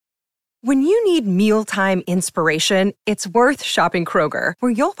When you need mealtime inspiration, it's worth shopping Kroger,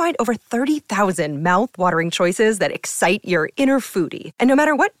 where you'll find over 30,000 mouth-watering choices that excite your inner foodie. And no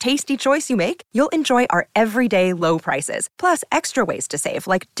matter what tasty choice you make, you'll enjoy our everyday low prices, plus extra ways to save,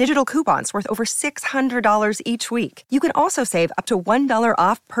 like digital coupons worth over $600 each week. You can also save up to $1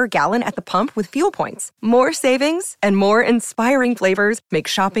 off per gallon at the pump with fuel points. More savings and more inspiring flavors make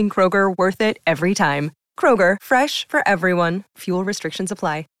shopping Kroger worth it every time. Kroger, fresh for everyone. Fuel restrictions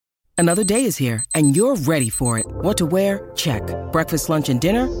apply. Another day is here, and you're ready for it. What to wear? Check. Breakfast, lunch, and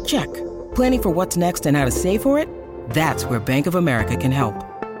dinner? Check. Planning for what's next and how to save for it? That's where Bank of America can help.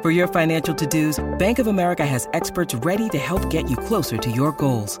 For your financial to-dos, Bank of America has experts ready to help get you closer to your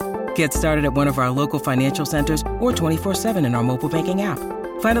goals. Get started at one of our local financial centers or 24/7 in our mobile banking app.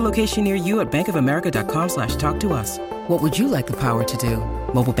 Find a location near you at bankofamerica.com/talktous. What would you like the power to do?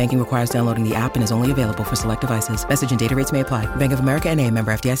 Mobile banking requires downloading the app and is only available for select devices. Message and data rates may apply. Bank of America N.A.,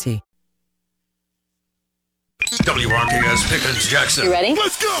 member FDIC. WRKS Pickens Jackson. You ready?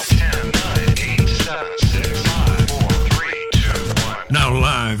 Let's go! 10, 9, 8, 7, 6, 5, 4, 3, 2, 1. Now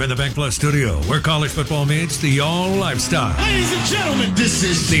live in the Bank Plus studio, where college football meets the all lifestyle. Ladies and gentlemen, This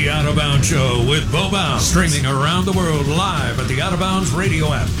is the Out of Bounds Show with Bo Bounds, streaming around the world live at the Out of Bounds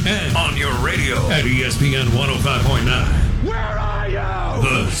radio app and on your radio at ESPN 105.9. where are you?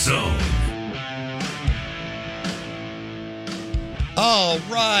 The Zone. All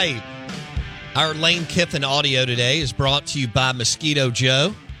right. Our Lane Kiffin audio today is brought to you by Mosquito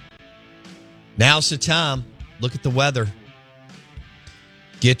Joe. Now's the time. Look at the weather.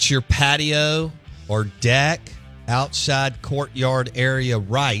 Get your patio or deck, outside courtyard area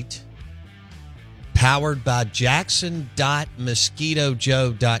right. Powered by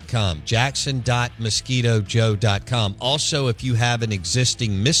jackson.mosquitojoe.com. Jackson.mosquitojoe.com. Also, if you have an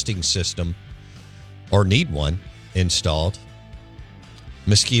existing misting system or need one installed,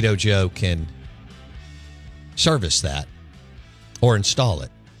 Mosquito Joe can service that or install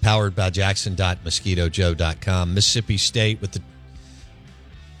it. Powered by jackson.mosquitojoe.com. Mississippi State with the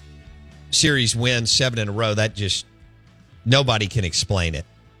series win 7 in a row. That just, nobody can explain it.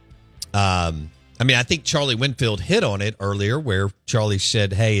 I think Charlie Winfield hit on it earlier where Charlie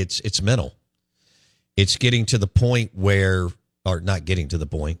said, hey, it's mental. It's getting to the point where, or not getting to the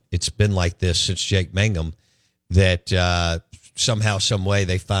point, it's been like this since Jake Mangum, that somehow, some way,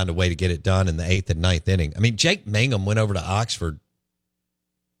 they find a way to get it done in the 8th and 9th inning. I mean, Jake Mangum went over to Oxford.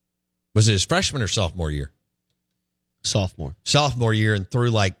 Was it his freshman or sophomore year? Sophomore Sophomore year, and threw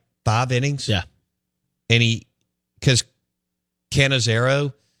like 5 innings? Yeah. And because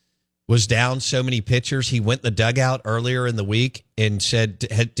Canizero was down so many pitchers, he went in the dugout earlier in the week and said,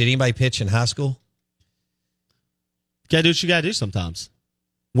 did anybody pitch in high school? Gotta do what you gotta do sometimes.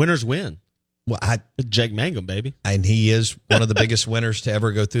 Winners win. Well, Jake Mangum, baby. And he is one of the biggest winners to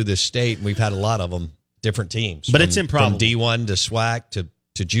ever go through this state, and we've had a lot of them, different teams. But it's improbable. From D1 to SWAC to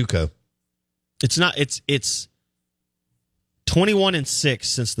JUCO. It's not. It's 21-6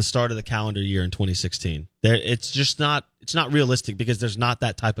 since the start of the calendar year in 2016. It's just not. It's not realistic because there's not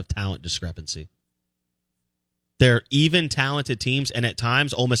that type of talent discrepancy. They're even talented teams, and at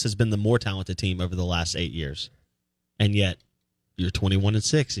times, Ole Miss has been the more talented team over the last 8 years, and yet you're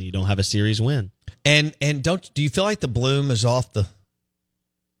 21-6 and you don't have a series win. And do you feel like the bloom is off the?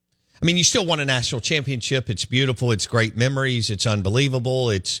 I mean, you still won a national championship. It's beautiful. It's great memories. It's unbelievable.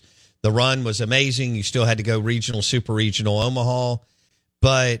 The run was amazing. You still had to go regional, super regional, Omaha,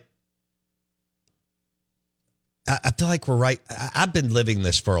 but I feel like we're right. I've been living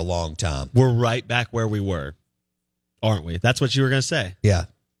this for a long time. We're right back where we were, aren't we? That's what you were going to say. Yeah.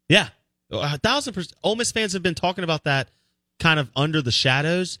 Yeah. 1,000%. Ole Miss fans have been talking about that kind of under the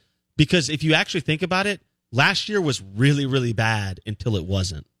shadows because if you actually think about it, last year was really, really bad until it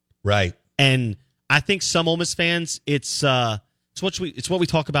wasn't. Right. And I think some Ole Miss fans, it's what we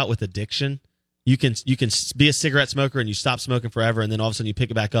talk about with addiction. You can be a cigarette smoker and you stop smoking forever, and then all of a sudden you pick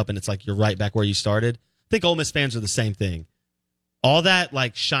it back up and it's like you're right back where you started. I think Ole Miss fans are the same thing. All that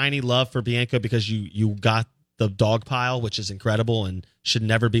like shiny love for Bianco because you got the dog pile, which is incredible and should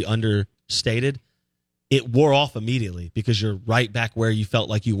never be understated. It wore off immediately because you're right back where you felt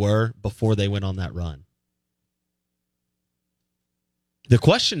like you were before they went on that run. The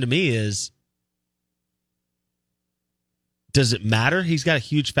question to me is, does it matter? He's got a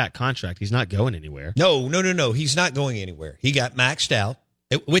huge fat contract. He's not going anywhere. No. He's not going anywhere. He got maxed out,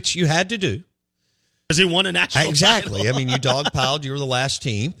 which you had to do. Because he won a national Exactly. title. I mean, you dogpiled. You were the last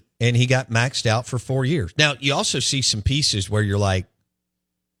team, and he got maxed out for 4 years. Now, you also see some pieces where you're like,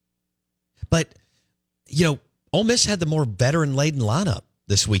 but, Ole Miss had the more veteran-laden lineup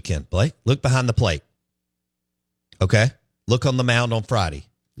this weekend, Blake. Look behind the plate. Okay? Look on the mound on Friday.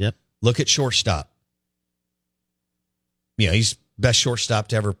 Yep. Look at shortstop. You know, he's best shortstop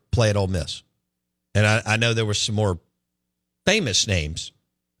to ever play at Ole Miss. And I know there were some more famous names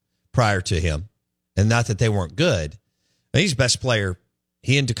prior to him, and not that they weren't good. But he's best player.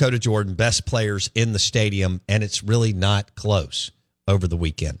 He and Dakota Jordan, best players in the stadium, and it's really not close over the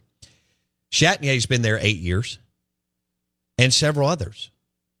weekend. Chatnier's been there 8 years, and several others.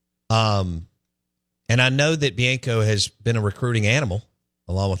 And I know that Bianco has been a recruiting animal,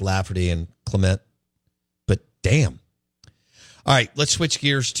 along with Lafferty and Clement. But damn. All right, let's switch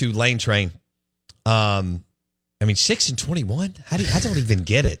gears to Lane Train. 6-21? I don't even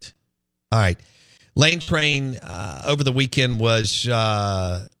get it. All right. Lane Train over the weekend was,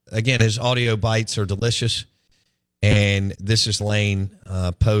 again, his audio bites are delicious. And this is Lane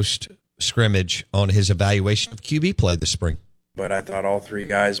post-scrimmage on his evaluation of QB play this spring. But I thought all three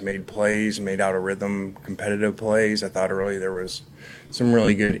guys made plays, made out of rhythm, competitive plays. I thought early there was some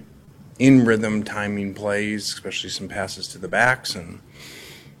really good in-rhythm timing plays, especially some passes to the backs. And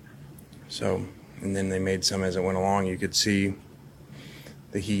then they made some as it went along. You could see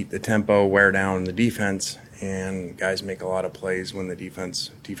the heat, the tempo, wear down the defense, and guys make a lot of plays when the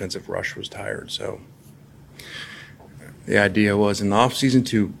defensive rush was tired. So the idea was in the offseason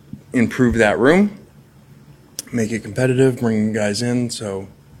to improve that room, make it competitive, bring guys in. So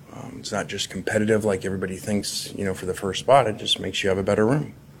it's not just competitive like everybody thinks, for the first spot. It just makes you have a better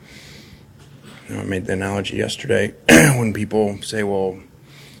room. I made the analogy yesterday when people say, well,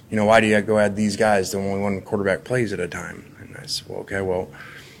 why do you go add these guys? They're only one quarterback plays at a time. And I said, do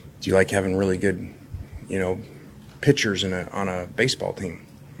you like having really good, pitchers on a baseball team?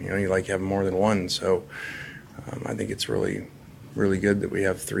 You like having more than one. So I think it's really, really good that we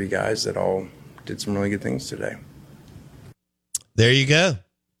have three guys that all did some really good things today. There you go.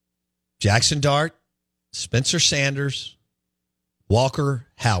 Jackson Dart, Spencer Sanders, Walker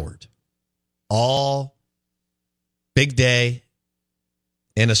Howard. All big day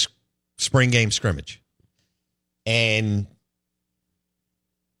in a spring game scrimmage. And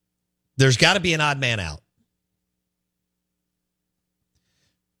there's got to be an odd man out.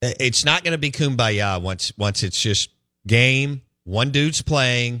 It's not going to be kumbaya once it's just game, one dude's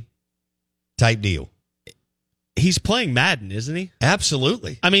playing type deal. He's playing Madden, isn't he?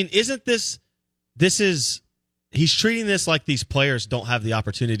 Absolutely. I mean, isn't this is he's treating this like these players don't have the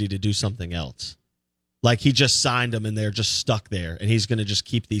opportunity to do something else. Like he just signed them and they're just stuck there, and he's going to just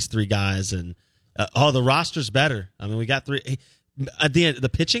keep these three guys. And the roster's better. I mean, we got three. At the end, the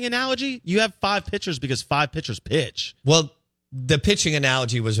pitching analogy, you have 5 pitchers because 5 pitchers pitch. Well, the pitching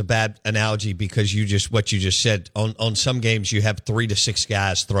analogy was a bad analogy because what you just said on some games you have 3 to 6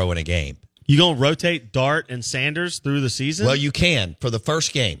 guys throwing a game. You gonna rotate Dart and Sanders through the season? Well, you can for the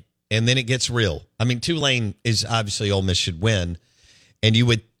first game, and then it gets real. I mean, Tulane is obviously Ole Miss should win, and you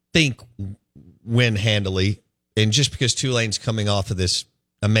would think win handily. And just because Tulane's coming off of this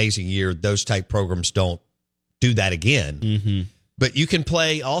amazing year, those type programs don't do that again. Mm-hmm. But you can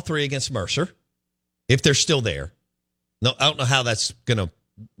play all 3 against Mercer if they're still there. No, I don't know how that's going to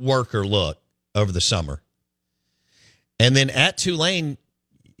work or look over the summer. And then at Tulane,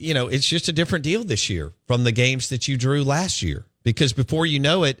 it's just a different deal this year from the games that you drew last year. Because before you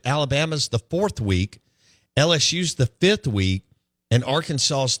know it, Alabama's the 4th week, LSU's the 5th week, and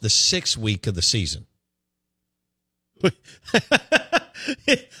Arkansas's the 6th week of the season.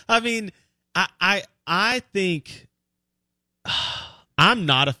 I mean, I think I'm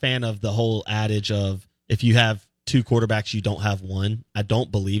not a fan of the whole adage of if you have 2 quarterbacks, you don't have one. I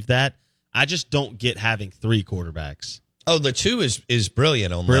don't believe that. I just don't get having 3 quarterbacks. Oh, the 2 is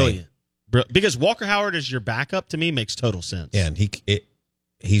brilliant on Brilliant. Because Walker Howard as your backup to me makes total sense. Yeah, and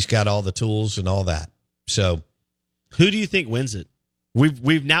he's got all the tools and all that. So, who do you think wins it?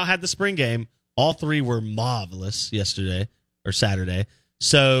 We've now had the spring game. All 3 were marvelous yesterday or Saturday.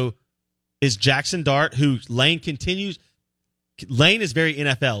 So, is Jackson Dart, who Lane is very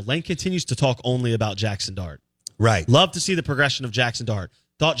NFL. Lane continues to talk only about Jackson Dart. Right. Love to see the progression of Jackson Dart.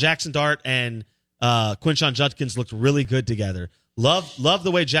 Thought Jackson Dart and Quinshon Judkins looked really good together. Love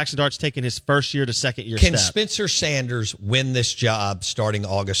the way Jackson Dart's taken his first year to second year Can step. Spencer Sanders win this job starting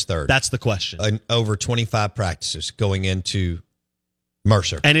August 3rd? That's the question. Over 25 practices going into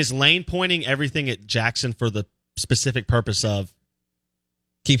Mercer. And is Lane pointing everything at Jackson for the specific purpose of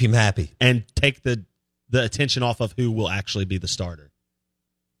keep him happy and take the attention off of who will actually be the starter?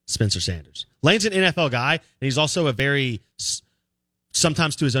 Spencer Sanders. Lane's an NFL guy, and he's also a very,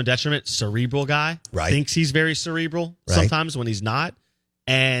 sometimes to his own detriment, cerebral guy. Right. Thinks he's very cerebral sometimes when he's not.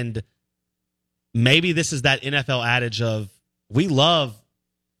 And maybe this is that NFL adage of we love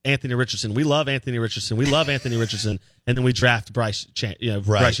Anthony Richardson. We love Anthony Richardson. We love Anthony Richardson. And then we draft Bryce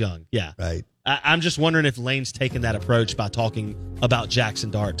Young. Yeah. Right. I'm just wondering if Lane's taken that approach by talking about Jackson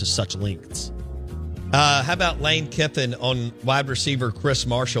Dart to such lengths. How about Lane Kiffin on wide receiver Chris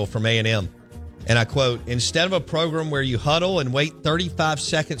Marshall from A&M? And I quote, instead of a program where you huddle and wait 35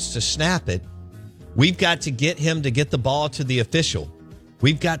 seconds to snap it, we've got to get him to get the ball to the official.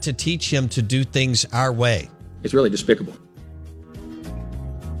 We've got to teach him to do things our way. It's really despicable.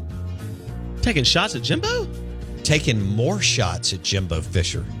 Taking shots at Jimbo? Taking more shots at Jimbo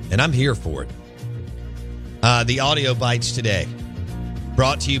Fisher, and I'm here for it. The audio bites today,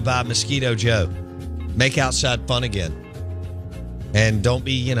 brought to you by Mosquito Joe. Make outside fun again. And don't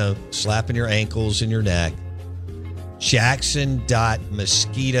be, slapping your ankles and your neck.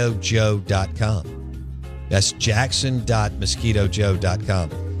 Jackson.mosquitojoe.com. That's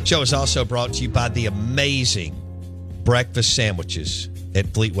Jackson.mosquitojoe.com. Show is also brought to you by the amazing breakfast sandwiches at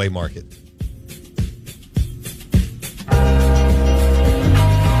Fleetway Market.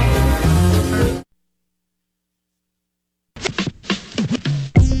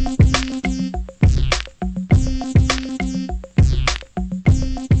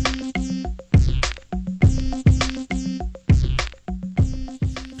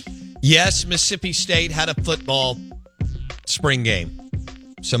 Yes, Mississippi State had a football spring game.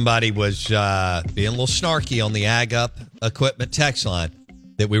 Somebody was being a little snarky on the Ag Up equipment text line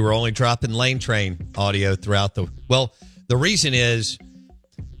that we were only dropping Lane Train audio throughout the... Well, the reason is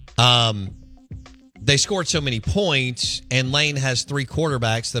they scored so many points, and Lane has 3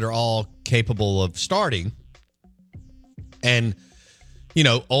 quarterbacks that are all capable of starting. And,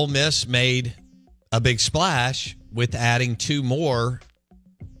 Ole Miss made a big splash with adding 2 more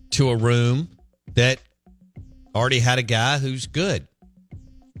to a room that already had a guy who's good.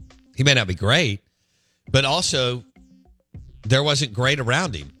 He may not be great, but also there wasn't great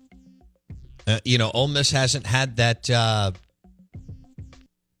around him. Ole Miss hasn't had that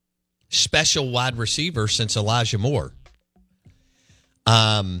special wide receiver since Elijah Moore.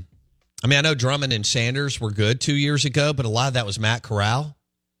 I know Drummond and Sanders were good 2 years ago, but a lot of that was Matt Corral.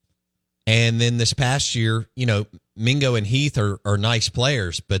 And then this past year, Mingo and Heath are nice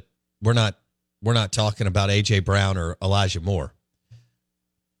players, but we're not talking about A.J. Brown or Elijah Moore.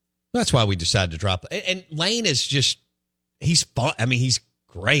 That's why we decided to drop. And Lane is he's fun. He's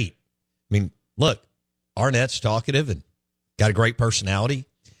great. Look, Arnett's talkative and got a great personality.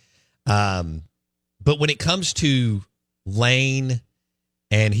 But when it comes to Lane,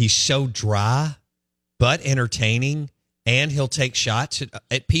 and he's so dry but entertaining, and he'll take shots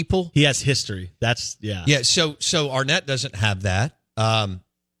at people. He has history. Yeah. So Arnett doesn't have that.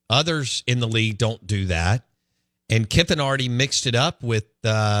 Others in the league don't do that. And Kiffin already mixed it up with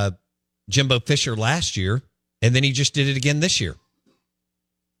Jimbo Fisher last year, and then he just did it again this year.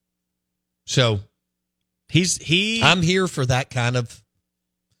 So I'm here for that kind of.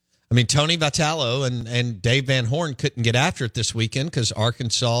 Tony Vitello and Dave Van Horn couldn't get after it this weekend because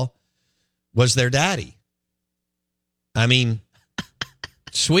Arkansas was their daddy.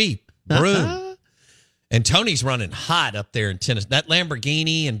 Sweep, broom. And Tony's running hot up there in Tennessee. That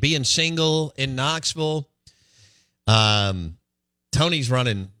Lamborghini and being single in Knoxville. Tony's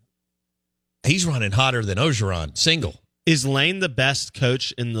running. He's running hotter than Ogeron, single. Is Lane the best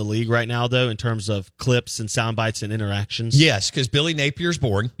coach in the league right now, though, in terms of clips and sound bites and interactions? Yes, because Billy Napier's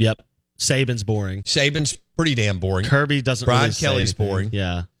boring. Yep. Saban's boring. Saban's pretty damn boring. Kirby doesn't Brian really Kelly's boring.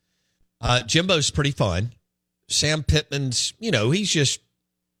 Yeah. Jimbo's pretty fun. Sam Pittman's,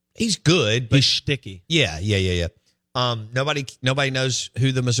 he's good. But he's sticky. Yeah. Nobody knows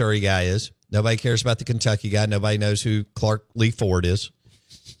who the Missouri guy is. Nobody cares about the Kentucky guy. Nobody knows who Clark Lee Ford is.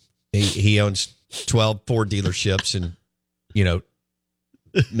 He owns 12 Ford dealerships in,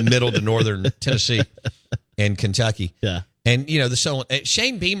 middle to northern Tennessee and Kentucky. Yeah. And,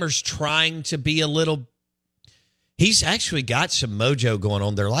 Shane Beamer's trying to be a little. He's actually got some mojo going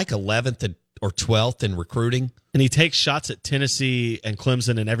on. They're like 11th or 12th in recruiting. And he takes shots at Tennessee and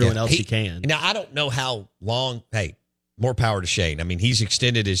Clemson and everyone else he can. Now, I don't know how long. Hey, more power to Shane. He's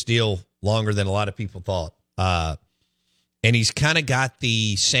extended his deal longer than a lot of people thought. And he's kind of got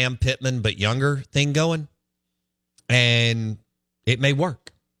the Sam Pittman but younger thing going. And it may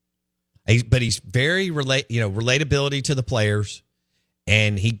work. But he's very relatability to the players.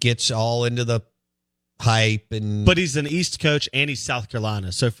 And he gets all into the hype. But he's an East coach and he's South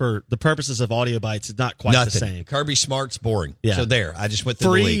Carolina. So for the purposes of audio bites, it's not quite the same. Kirby Smart's boring. Yeah. So there, I just went through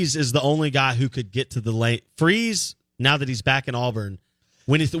the league. Freeze is the only guy who could get to the lane. Freeze, now that he's back in Auburn,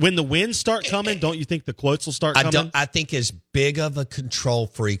 when the wins start coming, don't you think the quotes will start coming? I think as big of a control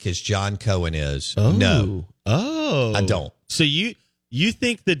freak as John Cohen is, Oh. no. Oh. I don't. So you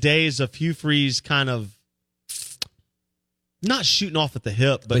think the days of Hugh Freeze kind of not shooting off at the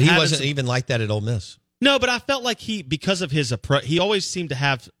hip, but he wasn't even like that at Ole Miss. No, but I felt like because of his approach, he always seemed to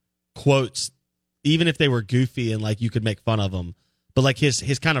have quotes, even if they were goofy and like you could make fun of them. But like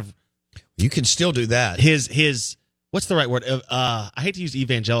his kind of, you can still do that. His what's the right word? I hate to use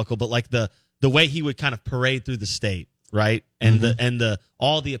evangelical, but like the way he would kind of parade through the state, right? And the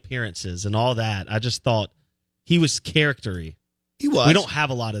all the appearances and all that. I just thought he was charactery. He was. We don't have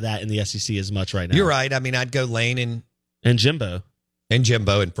a lot of that in the SEC as much right now. You're right. I mean, I'd go Lane and Jimbo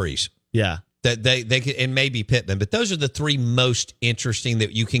and Freeze. Yeah, that they could, and maybe Pittman, but those are the three most interesting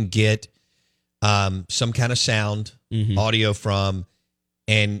that you can get some kind of sound audio from,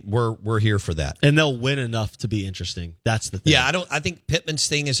 and we're here for that. And they'll win enough to be interesting. That's the thing. Yeah, I think Pittman's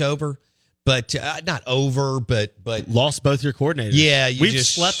thing is over, but not over, but lost both your coordinators. Yeah, we've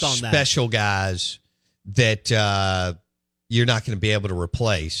just slept on that. Special guys that you're not going to be able to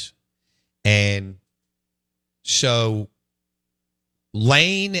replace, and so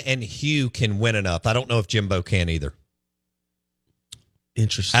Lane and Hugh can win enough. I don't know if Jimbo can either.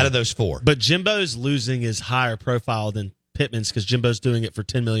 Interesting. Out of those four. But Jimbo's losing is higher profile than Pittman's because Jimbo's doing it for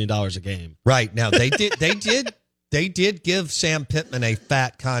 $10 million a game. Right. Now, they did give Sam Pittman a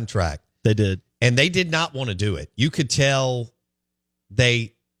fat contract. They did. And they did not want to do it. You could tell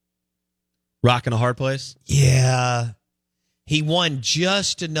they... Rocking a hard place? Yeah. He won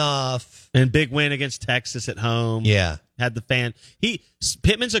just enough. And big win against Texas at home. Yeah. Had the fan.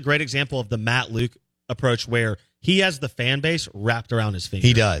 Pittman's a great example of the Matt Luke approach where he has the fan base wrapped around his finger.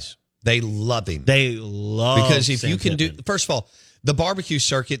 He does. They love him. They love because if Sam you can Pittman. do, first of all, the barbecue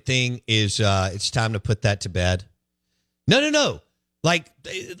circuit thing is it's time to put that to bed. No. Like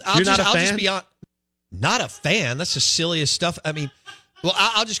I'll just be on. Not a fan. That's the silliest stuff. I mean, well,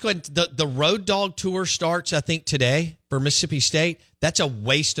 I'll just go ahead. The Road Dog Tour starts, I think, today for Mississippi State. That's a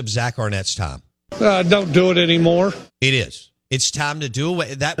waste of Zach Arnett's time. Don't do it anymore. It is. It's time to do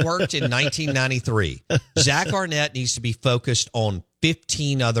away. That worked in 1993. Zach Arnett needs to be focused on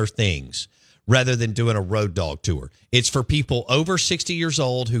 15 other things rather than doing a Road Dog Tour. It's for people over 60 years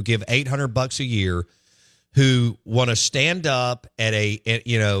old who give $800 a year, who want to stand up at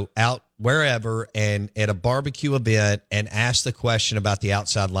out wherever and at a barbecue event and ask the question about the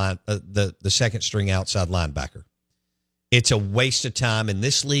outside line, the second string outside linebacker. It's a waste of time in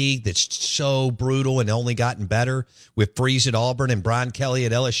this league that's so brutal and only gotten better with Freeze at Auburn and Brian Kelly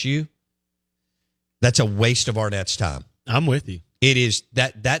at LSU. That's a waste of Arnett's time. I'm with you. It is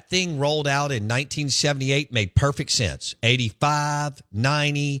that thing rolled out in 1978 made perfect sense. 85,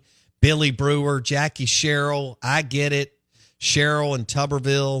 90, Billy Brewer, Jackie Sherrill. I get it. Sherrill and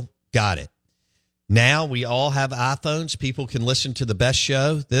Tuberville got it. Now we all have iPhones. People can listen to the best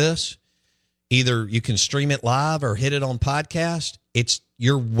show. Either you can stream it live or hit it on podcast.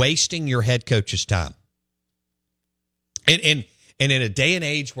 You're wasting your head coach's time. And in a day and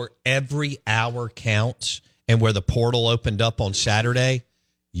age where every hour counts and where the portal opened up on Saturday,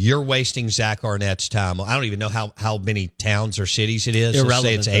 you're wasting Zach Arnett's time. I don't even know how many towns or cities it is. Let's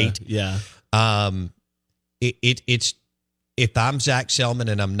say it's 8. Yeah. It's if I'm Zach Selman,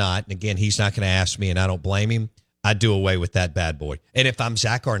 and I'm not, and again, he's not going to ask me, and I don't blame him, I do away with that bad boy. And if I'm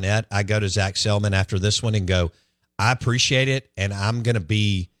Zach Arnett, I go to Zach Selman after this one and go, I appreciate it, and I'm going to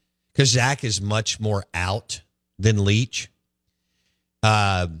be, because Zach is much more out than Leach.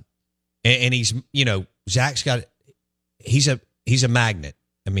 And he's, Zach's got, he's a magnet.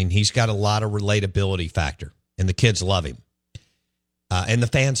 I mean, he's got a lot of relatability factor, and the kids love him. And the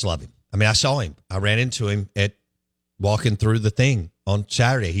fans love him. I mean, I saw him. I ran into him at walking through the thing on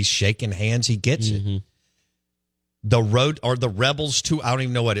Saturday. He's shaking hands. He gets it. The road or the Rebels Tour, I don't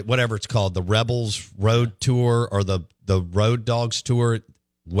even know whatever it's called, the Rebels Road Tour or the Road Dogs Tour,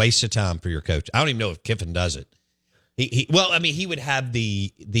 waste of time for your coach. I don't even know if Kiffin does it. He would have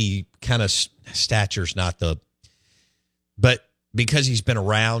the kind of statures, but because he's been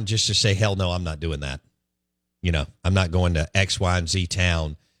around, just to say, hell no, I'm not doing that. I'm not going to X, Y, and Z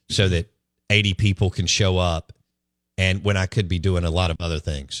town so that 80 people can show up, and when I could be doing a lot of other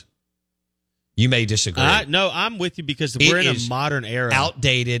things. You may disagree. No, I'm with you because we're in a modern era.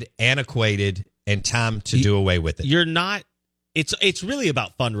 Outdated, antiquated, and time to do away with it. You're not. It's really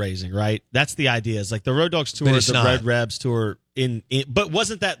about fundraising, right? That's the idea. It's like the Road Dogs Tour, the Red Rebs Tour. But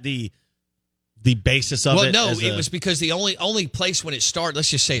wasn't that the basis of it? Well, no, it was because the only place when it started, let's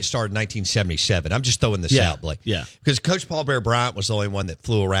just say it started in 1977. I'm just throwing this out, Blake. Yeah. Because Coach Paul Bear Bryant was the only one that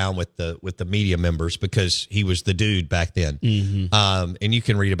flew around with the media members because he was the dude back then. And you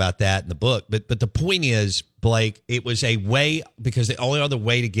can read about that in the book. But the point is, Blake, it was a way, because the only other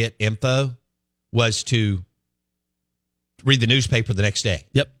way to get info was to read the newspaper the next day.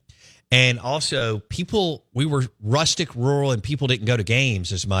 Yep. And also, we were rustic, rural, and people didn't go to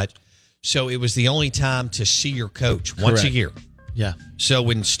games as much. So it was the only time to see your coach once a year. Yeah. So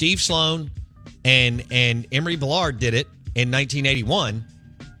when Steve Sloan and Emery Ballard did it in 1981,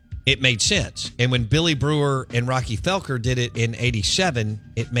 it made sense. And when Billy Brewer and Rocky Felker did it in 87,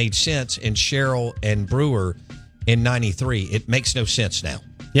 it made sense. And Sherrill and Brewer in 93, it makes no sense now.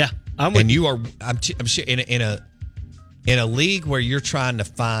 Yeah. I'm sure in a league where you're trying to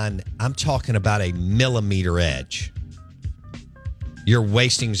find, I'm talking about a millimeter edge. You're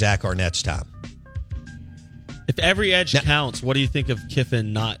wasting Zach Arnett's time. If every edge counts, what do you think of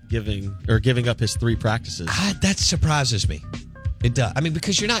Kiffin not giving up his 3 practices? That surprises me. It does. I mean,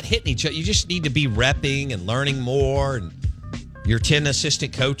 because you're not hitting each other. You just need to be repping and learning more, and your 10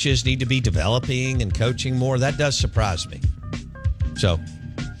 assistant coaches need to be developing and coaching more. That does surprise me. So,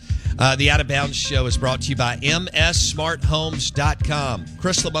 the Out of Bounds show is brought to you by MSSmartHomes.com.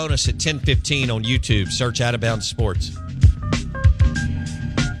 Chris Lamonis at 10:15 on YouTube. Search Out of Bounds Sports.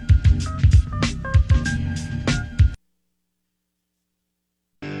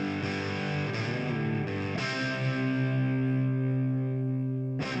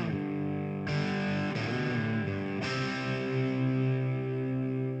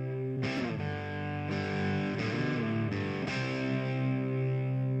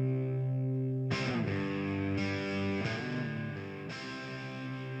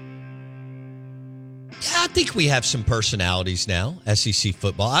 I think we have some personalities now, SEC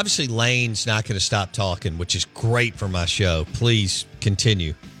football. Obviously, Lane's not going to stop talking, which is great for my show. Please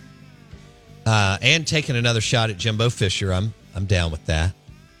continue. And taking another shot at Jimbo Fisher. I'm down with that.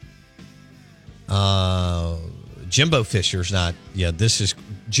 Jimbo Fisher's not. Yeah, this is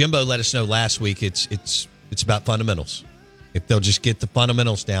Jimbo. Let us know last week. It's about fundamentals. If they'll just get the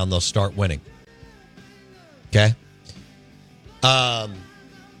fundamentals down, they'll start winning. Okay.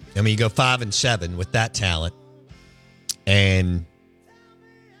 I mean, you go 5-7 with that talent, and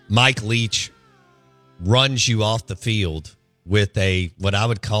Mike Leach runs you off the field with what I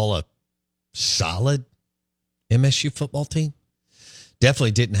would call a solid MSU football team.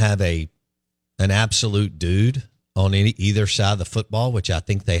 Definitely didn't have an absolute dude on either side of the football, which I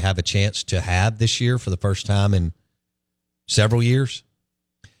think they have a chance to have this year for the first time in several years.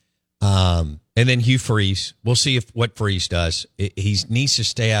 And then Hugh Freeze. We'll see what Freeze does. He needs to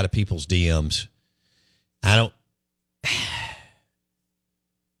stay out of people's DMs. I don't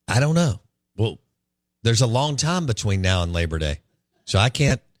know. Well, there's a long time between now and Labor Day, so I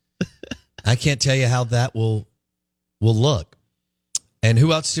can't tell you how that will look. And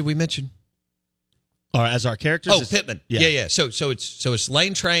who else did we mention? Or as our characters? Oh, Pittman. Yeah. So it's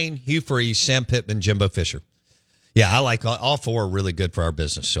Lane Train, Hugh Freeze, Sam Pittman, Jimbo Fisher. Yeah, I like all 4 are really good for our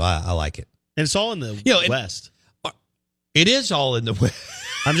business, so I like it. And it's all in the West. It is all in the West.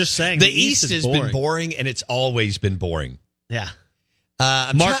 I'm just saying. The East has been boring, and it's always been boring. Yeah.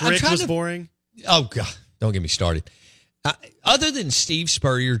 Mark Richt was boring. Oh, God. Don't get me started. Other than Steve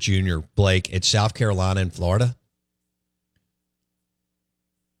Spurrier Jr., Blake, at South Carolina and Florida.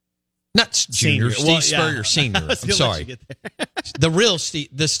 Not Junior, Steve Spurrier Sr. I'm sorry.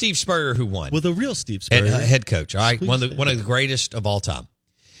 The Steve Spurrier who won. Well, the real Steve Spurrier. Head coach, all right? One of the greatest of all time.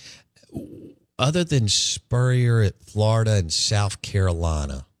 Other than Spurrier at Florida and South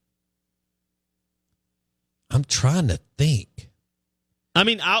Carolina, I'm trying to think. I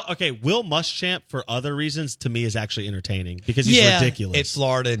mean, Will Muschamp for other reasons to me is actually entertaining because he's ridiculous. At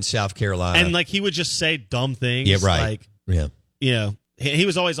Florida and South Carolina. And he would just say dumb things. Yeah, right. He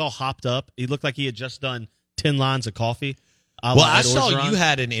was always all hopped up. He looked like he had just done 10 lines of coffee. I saw you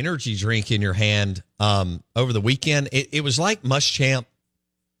had an energy drink in your hand over the weekend. It was like Muschamp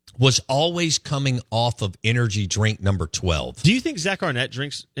was always coming off of energy drink number 12. Do you think Zach Arnett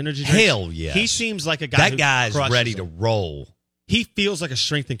drinks energy drinks? Hell yes. He seems like a guy that guy's ready to roll. He feels like a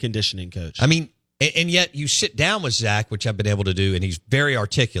strength and conditioning coach. I mean, and yet you sit down with Zach, which I've been able to do, and he's very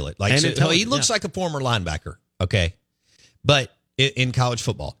articulate. He looks like a former linebacker, okay? But in college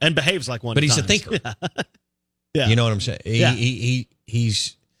football. And behaves like one. But he's a thinker. Yeah. You know what I'm saying?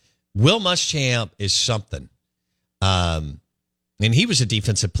 He's Will Muschamp is something. And he was a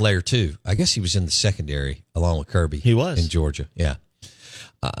defensive player, too. I guess he was in the secondary along with Kirby. He was. In Georgia, yeah.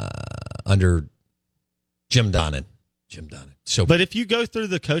 Under Jim Donnan. So, but if you go through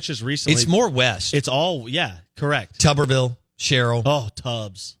the coaches recently. It's more West. It's all, correct. Tuberville, Sherrill. Oh,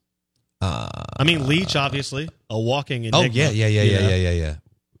 Tubbs. Leach, obviously. A walking enigma. Oh, yeah.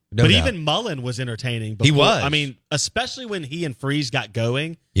 No but doubt. even Mullen was entertaining. Before. He was. I mean, especially when he and Freeze got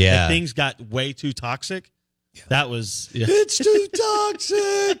going. Yeah. And things got way too toxic. Yeah. That was... Yeah. It's too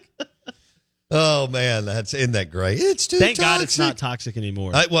toxic. Oh man, isn't that great? It's too Thank toxic. God it's not toxic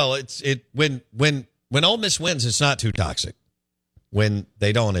anymore. Well, when Ole Miss wins, it's not too toxic. When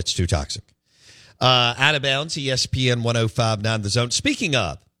they don't, it's too toxic. Out of bounds, ESPN 105.9 The Zone. Speaking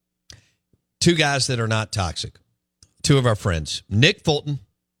of two guys that are not toxic, two of our friends, Nick Fulton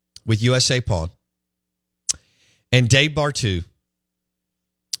with USA Pawn and Dave Bartu,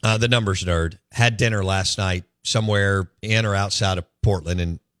 the numbers nerd, had dinner last night somewhere in or outside of Portland,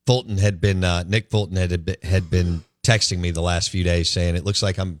 and Fulton had been Nick Fulton had been texting me the last few days saying it looks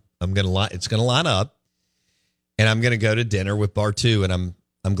like it's gonna line up, and I'm gonna go to dinner with Bartu, and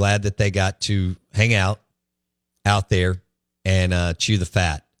I'm glad that they got to hang out there and chew the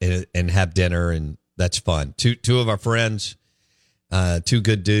fat and have dinner, and that's fun. Two of our friends, two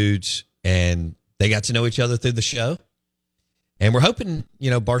good dudes, and they got to know each other through the show, and we're hoping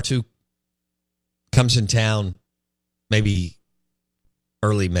Bartu comes in town maybe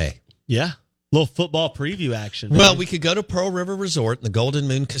early May. Yeah. Little football preview action. Well, we could go to Pearl River Resort and the Golden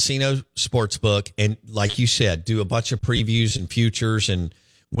Moon Casino Sportsbook and, like you said, do a bunch of previews and futures and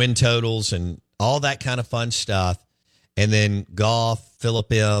win totals and all that kind of fun stuff. And then golf,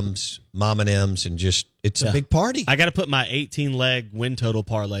 Philip M's, Mom and M's, and just, it's a big party. I got to put my 18-leg win total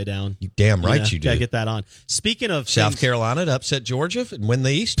parlay down. You damn right you do. Got to get that on. Speaking of South Carolina to upset Georgia and win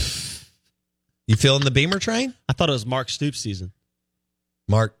the East. You feeling the Beamer train? I thought it was Mark Stoops' season.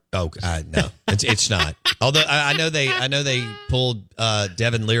 Mark, no, it's not. Although I know they pulled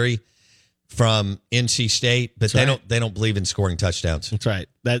Devin Leary from NC State, but they don't believe in scoring touchdowns. That's right.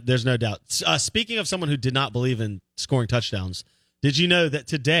 There's no doubt. Speaking of someone who did not believe in scoring touchdowns, did you know that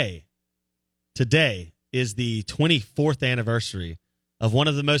today is the 24th anniversary of one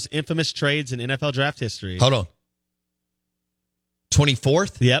of the most infamous trades in NFL draft history? Hold on.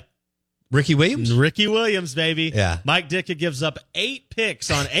 24th? Yep. Ricky Williams, baby. Yeah. Mike Ditka gives up 8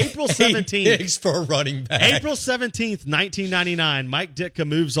 picks on April 17th. 8 picks for a running back. April 17th, 1999. Mike Ditka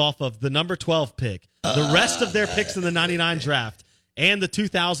moves off of the number 12 pick. The rest of their picks in the 99 draft and the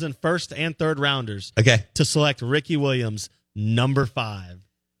 2000 first and third rounders to select Ricky Williams, number 5.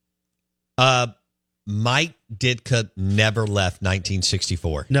 Mike Ditka never left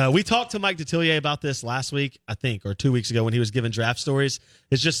 1964. No, we talked to Mike Detillier about this last week, I think, or 2 weeks ago when he was giving draft stories.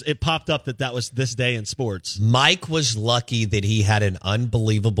 It popped up that was this day in sports. Mike was lucky that he had an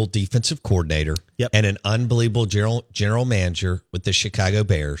unbelievable defensive coordinator and an unbelievable general manager with the Chicago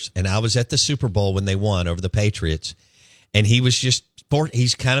Bears. And I was at the Super Bowl when they won over the Patriots. And he was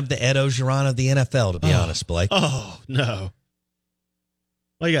he's kind of the Ed Ogeron of the NFL, to be honest, Blake. Oh, no.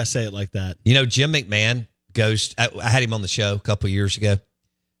 Why you got to say it like that? Jim McMahon I had him on the show a couple of years ago.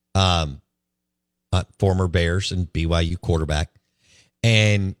 Former Bears and BYU quarterback.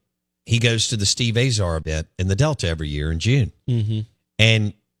 And he goes to the Steve Azar event in the Delta every year in June. Mm-hmm.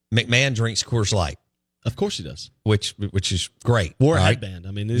 And McMahon drinks Coors Light. Of course he does. Which is great. Wore a headband.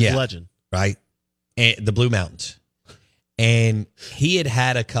 I mean, he's a legend. Right? And the Blue Mountains. And he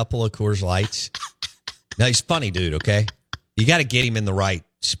had a couple of Coors Lights. Now, he's a funny dude, okay? You got to get him in the right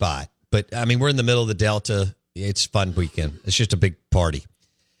spot. But, I mean, we're in the middle of the Delta. It's a fun weekend. It's just a big party.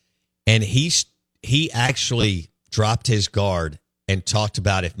 And he actually dropped his guard and talked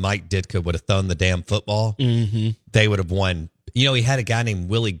about if Mike Ditka would have thrown the damn football, they would have won. He had a guy named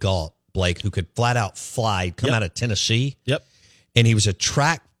Willie Galt, Blake, who could flat out fly, come out of Tennessee. Yep. And he was a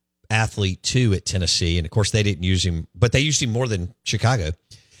track athlete, too, at Tennessee. And, of course, they didn't use him, but they used him more than Chicago.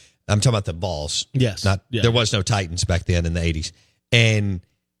 I'm talking about the Balls. Yes. There was no Titans back then in the 80s. And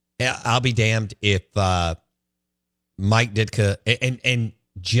I'll be damned if Mike Ditka and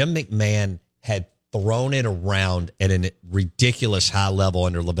Jim McMahon had thrown it around at a ridiculous high level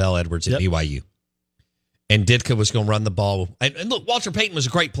under Lavelle Edwards at BYU. And Ditka was going to run the ball. And look, Walter Payton was a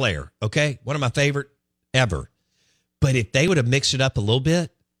great player, okay? One of my favorite ever. But if they would have mixed it up a little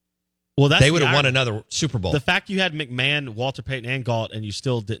bit, they would have won another Super Bowl. The fact you had McMahon, Walter Payton, and Galt, and you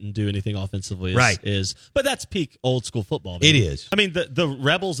still didn't do anything offensively but that's peak old school football. Baby. It is. I mean, the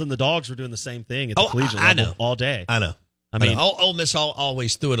Rebels and the Dogs were doing the same thing at the collegiate level all day. I know. I mean, Ole Miss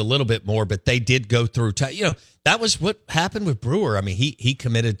always threw it a little bit more, but they did go through. That was what happened with Brewer. I mean, he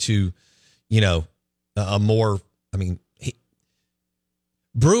committed to, a more. I mean,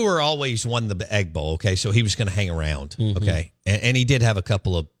 Brewer always won the Egg Bowl. Okay, so he was going to hang around. Okay, and he did have a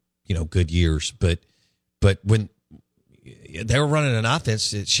couple of good years, but when they were running an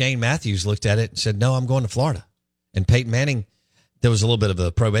offense, Shane Matthews looked at it and said, "No, I'm going to Florida." And Peyton Manning, there was a little bit of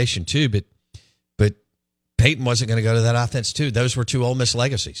a probation too, but Peyton wasn't going to go to that offense too. Those were two Ole Miss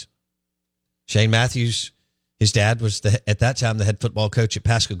legacies. Shane Matthews, his dad was at that time the head football coach at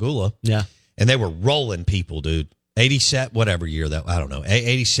Pascagoula. Yeah. And they were rolling people, dude. 87, whatever year that, I don't know,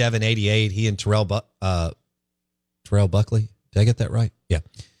 87, 88, he and Terrell Buckley. Did I get that right? Yeah.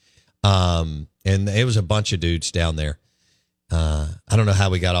 And it was a bunch of dudes down there. I don't know how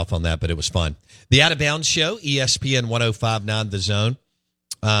we got off on that, but it was fun. The Out of Bounds Show, ESPN 105.9 The Zone,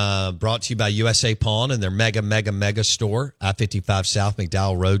 brought to you by USA Pawn and their mega store, I-55 South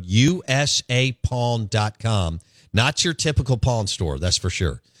McDowell Road, usapawn.com. Not your typical pawn store, that's for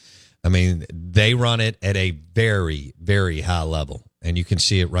sure. I mean, they run it at a very, very high level, and you can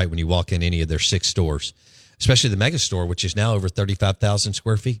see it right when you walk in any of their 6 stores, especially the mega store, which is now over 35,000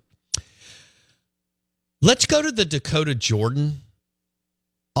 square feet. Let's go to the Dakota Jordan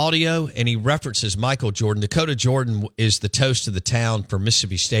audio, and he references Michael Jordan. Dakota Jordan is the toast of the town for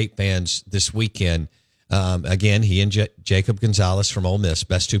Mississippi State fans this weekend. Again, he and Jacob Gonzalez from Ole Miss,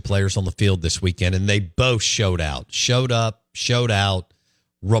 best 2 players on the field this weekend, and they both showed out. Showed up, showed out.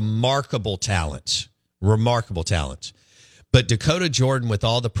 Remarkable talents. But Dakota Jordan, with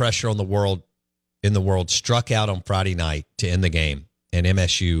all the pressure in the world, struck out on Friday night to end the game, and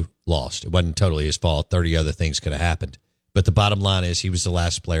MSU lost. It wasn't totally his fault. 30 other things could have happened. But the bottom line is he was the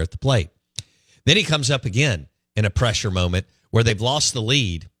last player at the plate. Then he comes up again in a pressure moment where they've lost the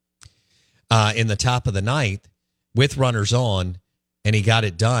lead in the top of the ninth with runners on, and he got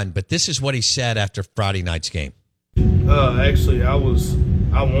it done. But this is what he said after Friday night's game. Actually, I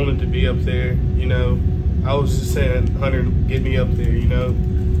wanted to be up there, I was just saying, Hunter, get me up there,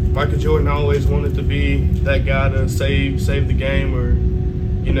 Michael Jordan always wanted to be that guy to save the game or,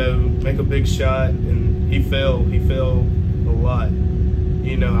 make a big shot, and he fell a lot.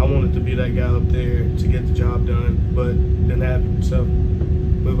 I wanted to be that guy up there to get the job done, but it didn't happen, so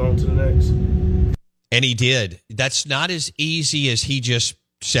move on to the next. And he did. That's not as easy as he just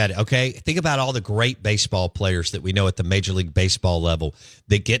said, okay? Think about all the great baseball players that we know at the Major League Baseball level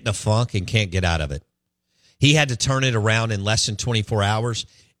that get in a funk and can't get out of it. He had to turn it around in less than 24 hours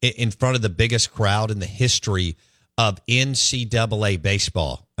in front of the biggest crowd in the history of NCAA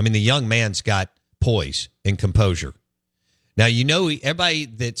baseball. I mean, the young man's got poise and composure. Now, everybody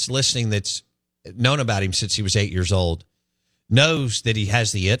that's listening that's known about him since he was 8 years old knows that he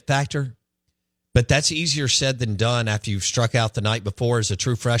has the it factor. But that's easier said than done after you've struck out the night before as a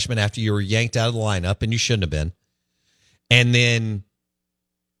true freshman, after you were yanked out of the lineup, and you shouldn't have been. And then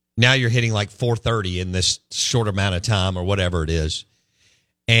now you're hitting like 430 in this short amount of time or whatever it is.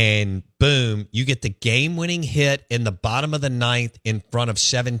 And boom, you get the game-winning hit in the bottom of the ninth in front of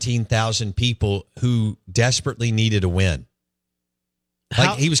 17,000 people who desperately needed a win.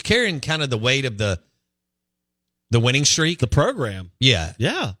 Like he was carrying kind of the weight of the winning streak. The program. Yeah.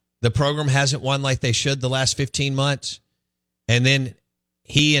 Yeah. The program hasn't won like they should the last 15 months. And then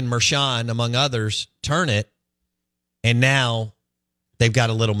he and Mershawn, among others, turn it. And now they've got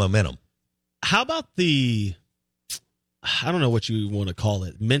a little momentum. How about I don't know what you want to call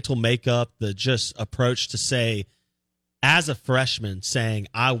it, mental makeup, the just approach to say, as a freshman, saying,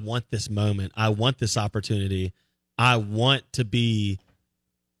 I want this moment, I want this opportunity, I want to be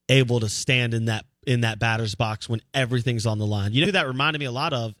able to stand in that batter's box when everything's on the line. You know who that reminded me a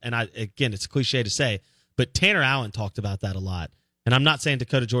lot of, and again, it's a cliche to say, but Tanner Allen talked about that a lot. And I'm not saying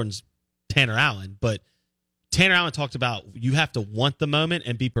Dakota Jordan's Tanner Allen, but Tanner Allen talked about you have to want the moment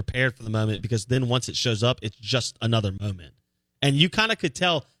and be prepared for the moment, because then once it shows up, it's just another moment. And you kind of could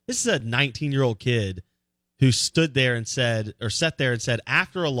tell this is a 19-year-old kid who sat there and said,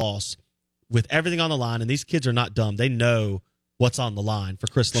 after a loss with everything on the line, and these kids are not dumb. They know what's on the line for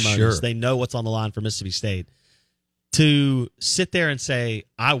Chris Lemonis. Sure. They know what's on the line for Mississippi State. To sit there and say,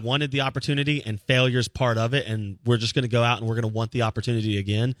 I wanted the opportunity and failure's part of it, and we're just going to go out and we're going to want the opportunity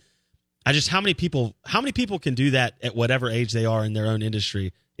again. How many people can do that at whatever age they are in their own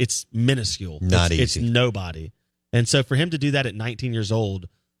industry? It's minuscule. Not easy. It's nobody. And so for him to do that at 19 years old,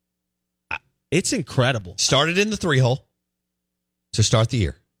 it's incredible. Started in the 3-hole to start the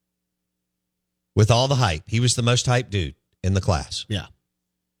year with all the hype. He was the most hyped dude in the class. Yeah.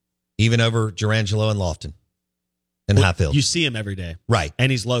 Even over Gerangelo and Lofton and Highfield. You see him every day. Right.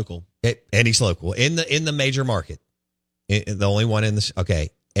 And he's local. And he's local in the major market. The only one in this.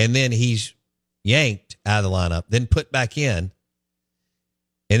 Okay. And then he's yanked out of the lineup, then put back in.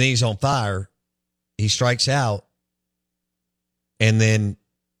 And then he's on fire. He strikes out. And then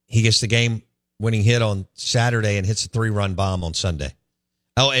he gets the game-winning hit on Saturday and hits a 3-run bomb on Sunday.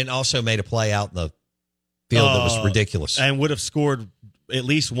 Oh, and also made a play out in the field that was ridiculous. And would have scored at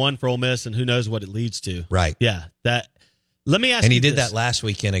least one for Ole Miss, and who knows what it leads to. Right. Yeah. Let me ask you. And he did that last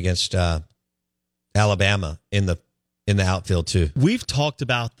weekend against Alabama in the outfield too. We've talked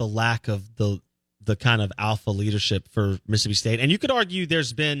about the lack of the kind of alpha leadership for Mississippi State, and you could argue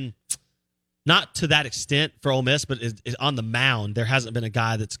there's been not to that extent for Ole Miss, but on the mound, there hasn't been a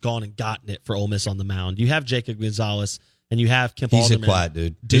guy that's gone and gotten it for Ole Miss on the mound. You have Jacob Gonzalez and you have Kemp He's Alderman. a quiet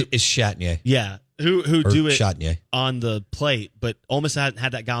dude. It's Chatagnier. Yeah, who do it Chatagnier on the plate, but Ole Miss hadn't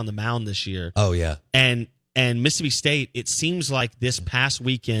had that guy on the mound this year. Oh, yeah. And Mississippi State, it seems like this past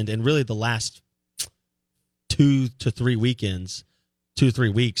weekend and really the last 2 to 3 weekends, 2 or 3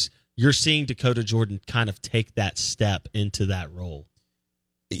 weeks, you're seeing Dakota Jordan kind of take that step into that role.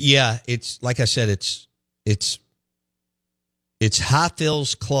 Yeah, it's like I said, it's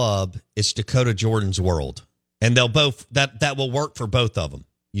Highfield's club. It's Dakota Jordan's world, and they'll both that will work for both of them.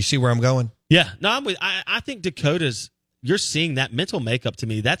 You see where I'm going? Yeah, no, I think Dakota's. You're seeing that mental makeup to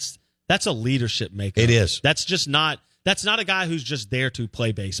me. That's a leadership makeup. It is. That's not a guy who's just there to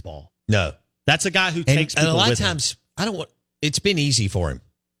play baseball. No, that's a guy who takes people and a lot with of times him. It's been easy for him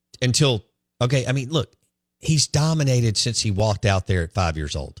until okay. I mean, look. He's dominated since he walked out there at 5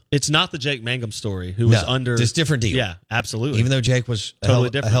 years old. It's not the Jake Mangum story who was under... It's a different deal. Yeah, absolutely. Even though Jake was a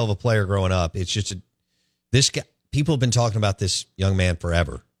hell of a player growing up, it's just this guy... People have been talking about this young man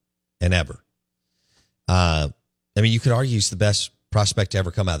forever and ever. I mean, you could argue he's the best prospect to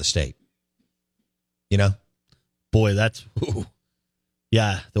ever come out of the state. You know? Boy, that's... Ooh.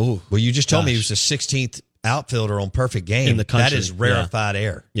 Yeah. Ooh. Well, you just told me he was the 16th outfielder on perfect game in the country. That is rarefied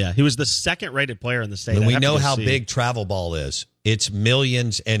air. Yeah, he was the second-rated player in the state. And we know how big travel ball is. It's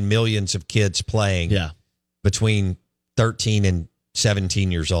millions and millions of kids playing between 13 and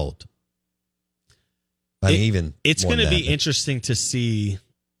 17 years old. It's going to be interesting to see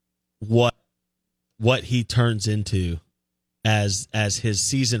what he turns into as his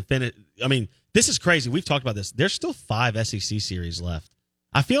season finish. I mean, this is crazy. We've talked about this. There's still 5 SEC series left.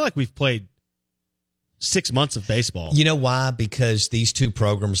 I feel like we've played 6 months of baseball. You know why? Because these two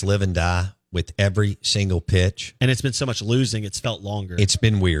programs live and die with every single pitch. And it's been so much losing, it's felt longer. It's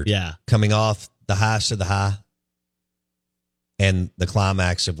been weird. Yeah. Coming off the highest of the high and the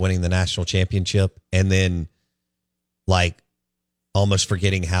climax of winning the national championship, and then like almost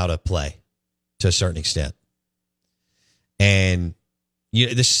forgetting how to play to a certain extent. And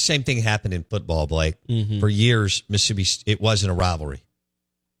the same thing happened in football, Blake. Mm-hmm. For years, Mississippi, it wasn't a rivalry.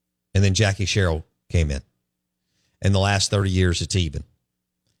 And then Jackie Sherrill came in. In the last 30 years, it's even.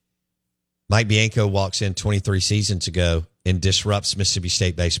 Mike Bianco walks in 23 seasons ago and disrupts Mississippi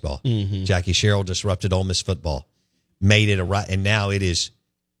State baseball. Mm-hmm. Jackie Sherrill disrupted Ole Miss football, made it and now it is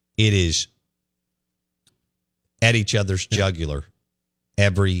at each other's jugular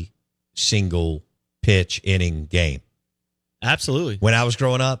every single pitch, inning, game. Absolutely. When I was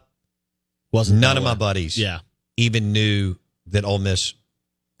growing up, none of my buddies even knew that Ole Miss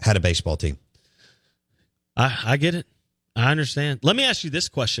had a baseball team. I get it. I understand. Let me ask you this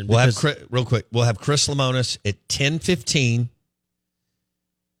question. Real quick. We'll have Chris Lemonis at 10:15.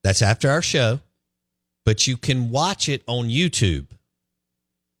 That's after our show. But you can watch it on YouTube.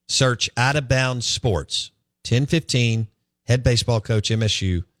 Search Out of Bounds Sports. 10:15. Head baseball coach,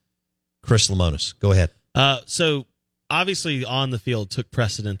 MSU, Chris Lemonis. Go ahead. So, obviously, on the field took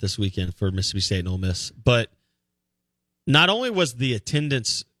precedent this weekend for Mississippi State and Ole Miss. But not only was the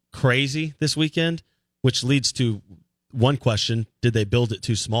attendance crazy this weekend, which leads to one question, did they build it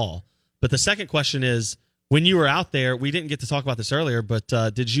too small? But the second question is, when you were out there, we didn't get to talk about this earlier, but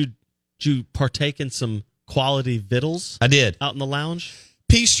did you partake in some quality vittles? I did. Out in the lounge?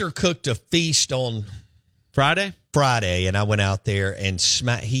 Peaster cooked a feast on Friday, and I went out there and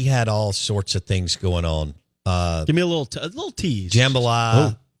he had all sorts of things going on. Give me a little tease.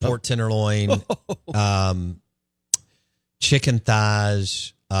 Jambalaya, pork tenderloin, chicken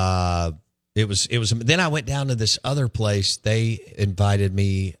thighs, It was. Then I went down to this other place. They invited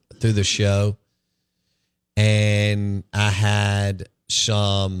me through the show, and I had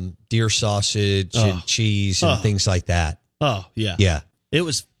some deer sausage and cheese and things like that. Oh yeah, yeah. It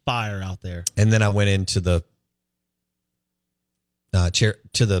was fire out there. And then I went into the to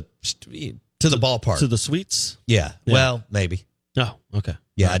the ballpark, to the suites. Yeah. Well, maybe. Oh, okay.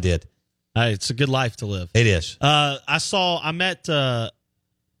 Yeah, right. I did. It's a good life to live. It is. I met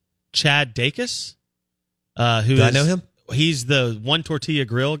Chad Dacus. Do I know him? He's the One Tortilla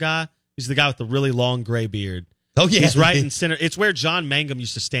Grill guy. He's the guy with the really long gray beard. Oh, yeah. He's right in center. It's where John Mangum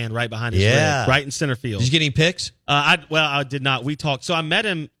used to stand right behind his rig, right in center field. Did you get any pics? I did not. We talked. So I met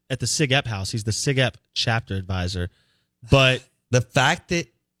him at the SIG-EP house. He's the SIG-EP chapter advisor. But the fact that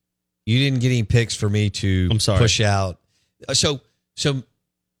you didn't get any pics for me to push out. So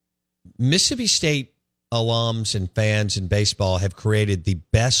Mississippi State alums and fans in baseball have created the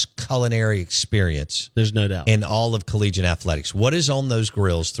best culinary experience. There's no doubt. In all of collegiate athletics. What is on those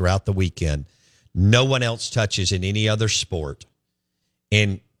grills throughout the weekend, no one else touches in any other sport.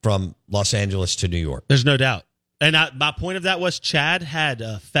 And from Los Angeles to New York. There's no doubt. And my point of that was Chad had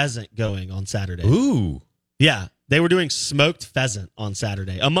a pheasant going on Saturday. Ooh. Yeah. They were doing smoked pheasant on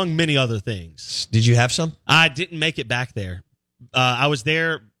Saturday, among many other things. Did you have some? I didn't make it back there. I was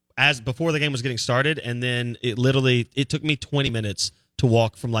there as before the game was getting started, and then it took me 20 minutes to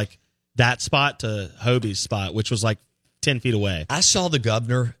walk from like that spot to Hobie's spot, which was like 10 feet away. I saw the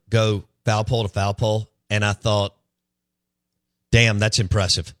governor go foul pole to foul pole, and I thought, damn, that's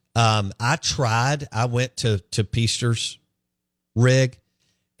impressive. I tried. I went to Peaster's rig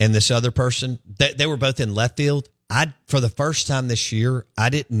and this other person. They were both in left field. For the first time this year, I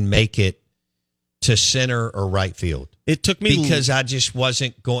didn't make it to center or right field. It took me because I just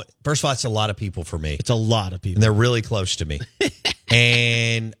wasn't going. First of all, it's a lot of people for me. It's a lot of people. And they're really close to me.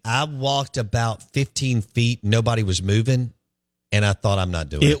 And I walked about 15 feet. Nobody was moving. And I thought, I'm not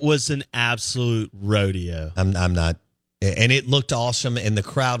doing it. It was an absolute rodeo. I'm not. And it looked awesome. And the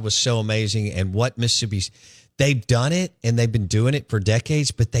crowd was so amazing. And what Mississippi's, they've done it and they've been doing it for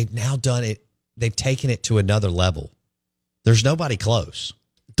decades, but they've now done it. They've taken it to another level. There's nobody close.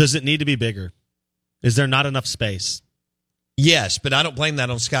 Does it need to be bigger? Is there not enough space? Yes, but I don't blame that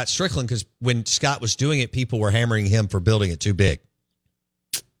on Scott Strickland because when Scott was doing it, people were hammering him for building it too big.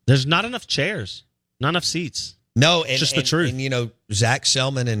 There's not enough chairs, not enough seats. No, and, just the truth. And, Zach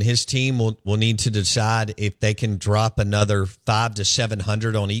Selman and his team will need to decide if they can drop another 500 to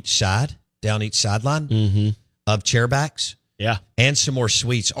 700 on each side, down each sideline of chairbacks. Yeah. And some more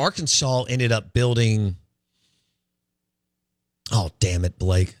suites. Arkansas ended up building, oh, damn it,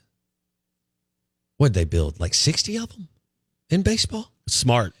 Blake. What'd they build? Like 60 of them in baseball?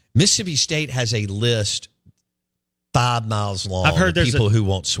 Smart. Mississippi State has a list 5 miles long. I've heard there's people who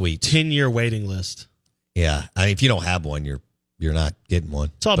want suites. 10-year waiting list. Yeah. I mean, if you don't have one, you're not getting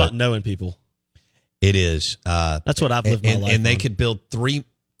one. It's all about knowing people. It is. That's what I've lived my life And they on. could build 3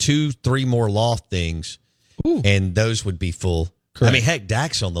 more loft things. Ooh. And those would be full. Correct. I mean, heck,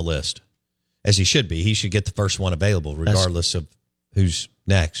 Dak's on the list, as he should be. He should get the first one available, regardless of who's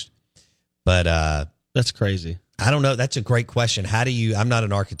next. But that's crazy. I don't know. That's a great question. How do you? I'm not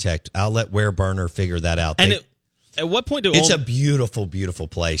an architect. I'll let Wereburner figure that out. And at what point do it's a beautiful, beautiful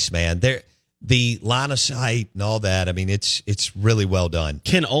place, man. The line of sight and all that. I mean, it's really well done.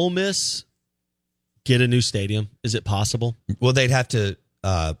 Can Ole Miss get a new stadium? Is it possible? Well, they'd have to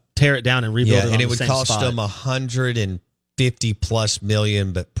tear it down and rebuild it on and it the would same cost spot. them $150+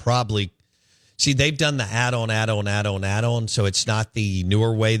 million, but probably. See, they've done the add-on, so it's not the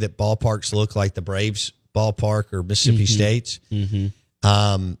newer way that ballparks look like the Braves ballpark or Mississippi State's.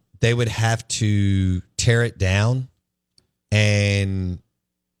 Mm-hmm. They would have to tear it down, and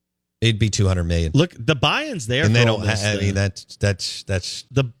it'd be $200 million. Look, the buy-in's there, and for they Ole don't. Miss, I mean, that's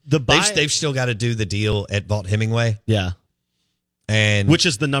the buy. They've still got to do the deal at Vaught Hemingway, Yeah, and which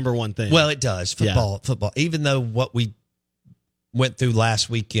is the number one thing. well, it does football. Even though what we went through last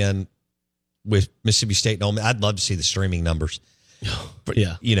weekend with Mississippi State and Ole Miss, I'd love to see the streaming numbers. But,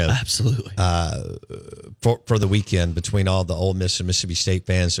 yeah, absolutely. For the weekend between all the Ole Miss and Mississippi State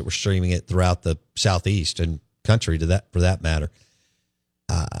fans that were streaming it throughout the Southeast and country for that matter.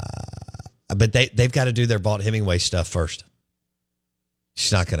 But they've got to do their Vaught Hemingway stuff first.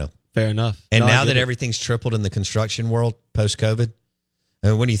 She's not going to. Fair enough. And now that everything's tripled in the construction world post-COVID, I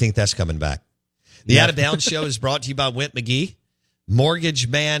mean, when do you think that's coming back? The Out of Bounds Show is brought to you by Went McGee,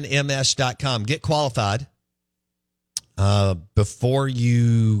 MortgageManMS.com. Get qualified before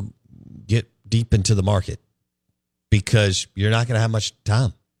you get deep into the market because you're not going to have much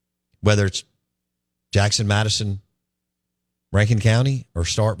time, whether it's Jackson, Madison, Rankin County, or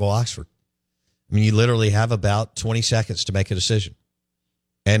Starkville, Oxford. I mean, you literally have about 20 seconds to make a decision.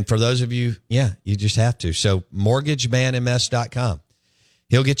 And for those of you, you just have to. So MortgageManMS.com.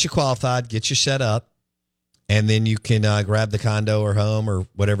 He'll get you qualified, get you set up, and then you can grab the condo or home or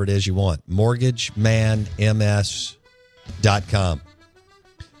whatever it is you want. MortgageManMS.com.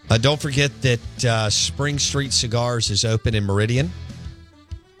 Don't forget that Spring Street Cigars is open in Meridian.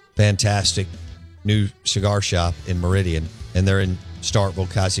 Fantastic new cigar shop in Meridian. And they're in Starkville,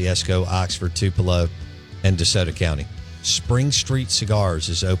 Kosciuszko, Oxford, Tupelo, and DeSoto County. Spring Street Cigars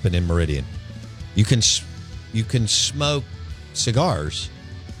is open in Meridian. You can smoke cigars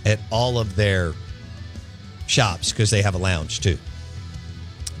at all of their shops because they have a lounge too.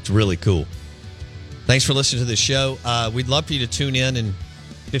 It's really cool. Thanks for listening to the show. We'd love for you to tune in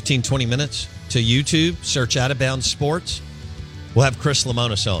 15, 20 minutes to YouTube. Search Out of Bounds Sports. We'll have Chris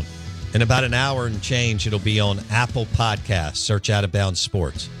Lamonis on. In about an hour and change, it'll be on Apple Podcasts. Search Out of Bounds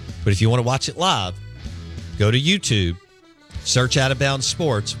Sports. But if you want to watch it live, go to YouTube. Search Out of Bounds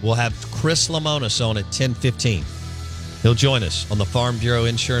Sports. We'll have Chris Lamonis on at 10:15. He'll join us on the Farm Bureau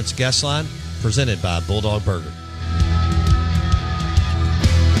Insurance Guest Line, presented by Bulldog Burger.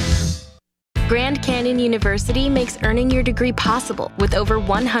 Grand Canyon University makes earning your degree possible with over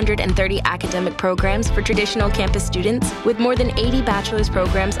 130 academic programs for traditional campus students, with more than 80 bachelor's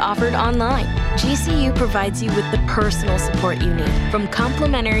programs offered online. GCU provides you with the personal support you need, from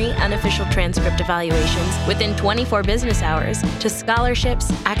complimentary unofficial transcript evaluations within 24 business hours to scholarships,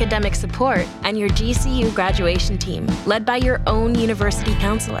 academic support, and your GCU graduation team, led by your own university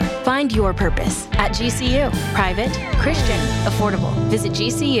counselor. Find your purpose at GCU. Private, Christian, affordable. Visit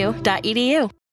gcu.edu.